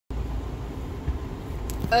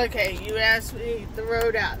Okay, you asked me the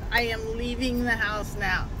road out. I am leaving the house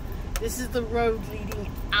now. This is the road leading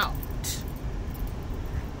out.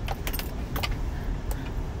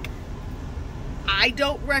 I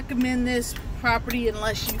don't recommend this property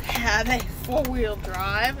unless you have a four-wheel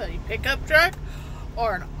drive, a pickup truck,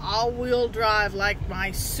 or an all-wheel drive like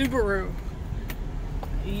my Subaru.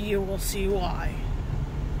 You will see why.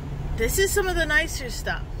 This is some of the nicer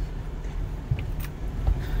stuff.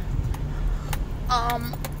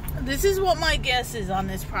 This is what my guess is on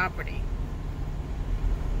this property.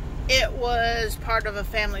 It was part of a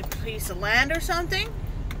family piece of land or something.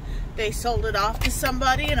 They sold it off to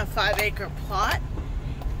somebody in a 5-acre plot,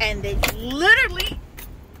 and they literally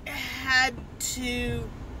had to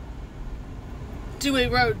do a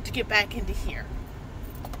road to get back into here.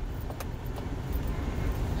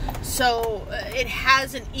 So it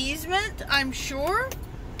has an easement, I'm sure,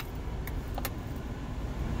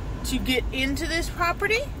 to get into this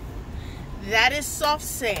property. That is soft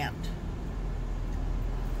sand.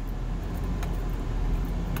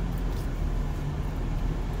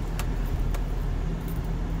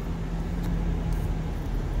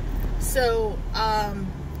 So,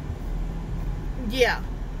 yeah,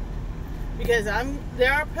 because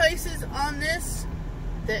there are places on this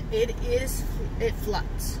that it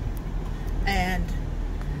floods, and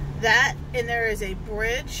there is a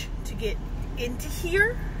bridge to get into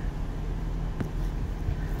here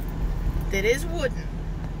that is wooden.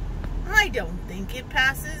 I don't think it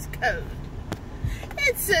passes code.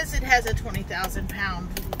 It says it has a 20,000 pound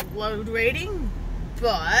load rating,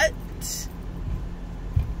 but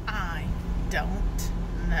I don't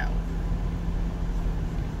know.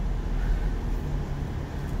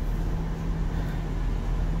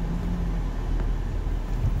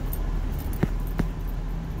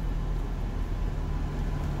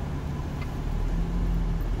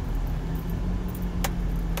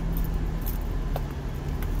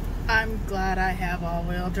 I'm glad I have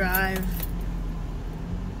all-wheel drive.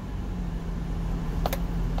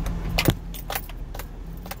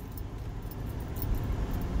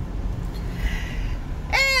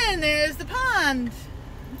 And there's the pond.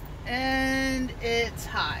 And it's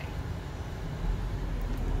high.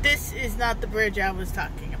 This is not the bridge I was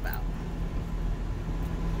talking about.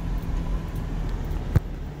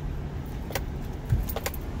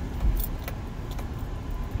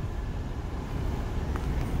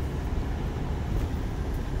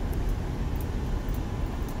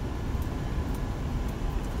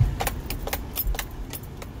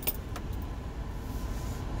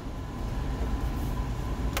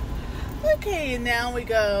 Okay, and now we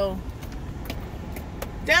go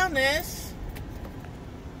down this.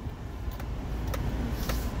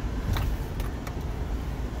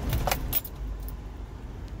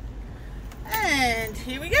 And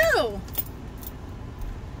here we go.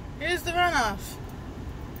 Here's the runoff.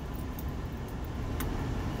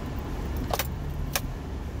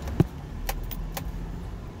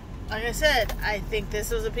 Like I said, I think this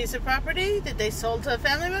was a piece of property that they sold to a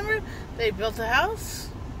family member. They built a house.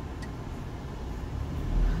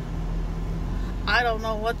 I don't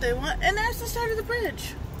know what they want. And there's the start of the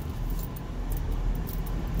bridge.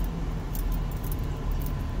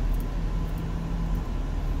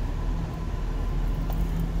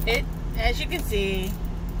 As you can see,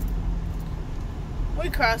 we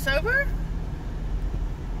cross over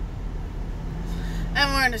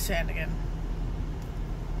and we're in the sand again.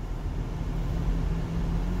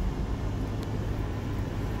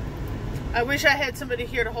 I wish I had somebody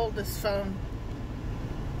here to hold this phone.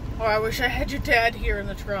 Or I wish I had your dad here in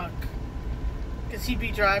the trunk, because he'd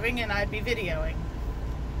be driving and I'd be videoing.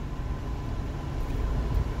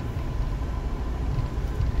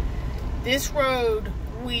 This road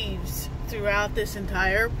weaves throughout this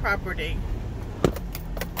entire property.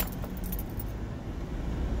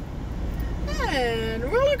 And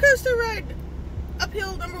roller coaster ride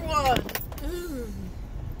uphill number 1. Ooh.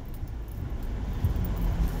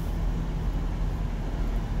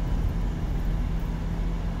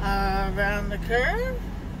 Around the curve,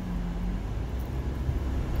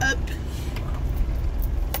 up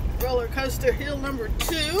roller coaster hill number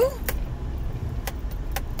 2,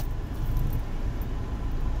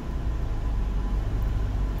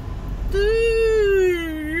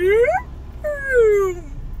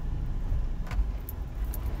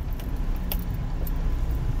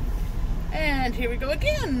 and here we go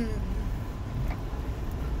again.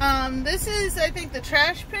 This is, I think, the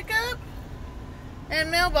trash pickup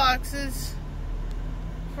and mailboxes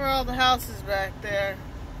for all the houses back there.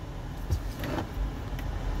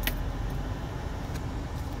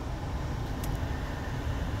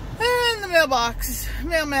 And the mailbox,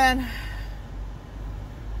 mailman.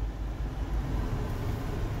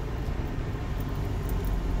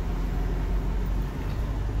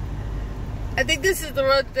 I think this is the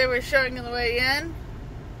road that they were showing on the way in.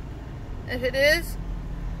 If it is.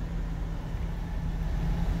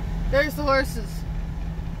 There's the horses.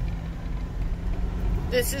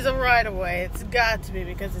 This is a right-of-way. It's got to be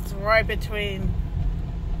because it's right between.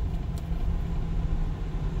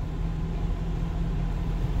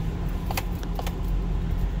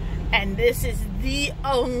 And this is the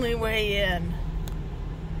only way in.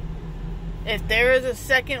 If there is a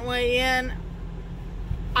second way in,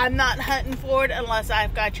 I'm not hunting for it unless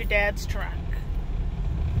I've got your dad's truck.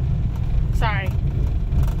 Sorry.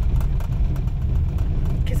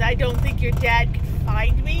 Because I don't think your dad could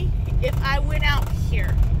find me if I went out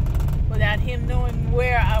here without him knowing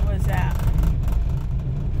where I was at.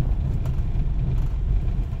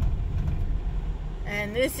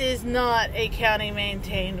 And this is not a county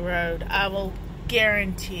maintained road. I will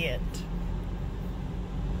guarantee it.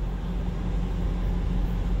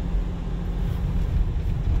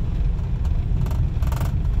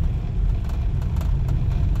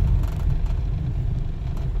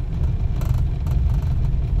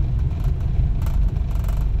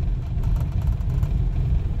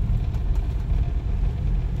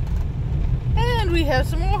 And we have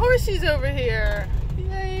some more horses over here.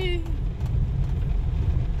 Yay.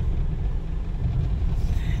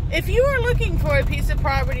 If you are looking for a piece of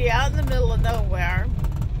property out in the middle of nowhere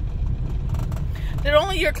that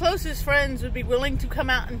only your closest friends would be willing to come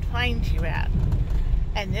out and find you at,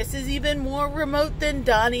 and this is even more remote than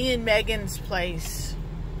Donnie and Megan's place,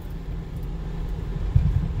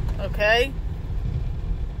 okay?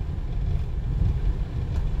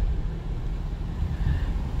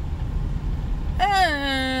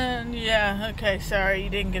 And yeah, okay, sorry you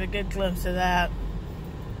didn't get a good glimpse of that.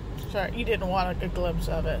 Sorry, you didn't want a good glimpse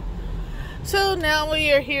of it. So now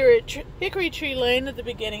we are here at Hickory Tree Lane at the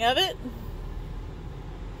beginning of it.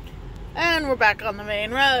 And we're back on the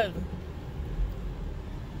main road.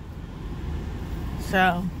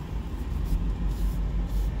 So.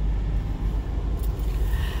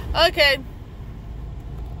 Okay.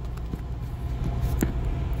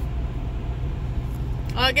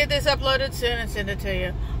 I'll get this uploaded soon and send it to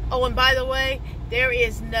you. Oh, and by the way, there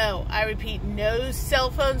is no, I repeat, no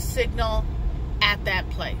cell phone signal at that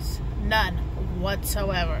place. None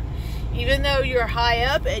whatsoever. Even though you're high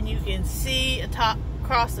up and you can see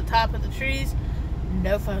across the top of the trees,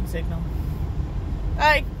 no phone signal.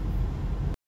 Bye.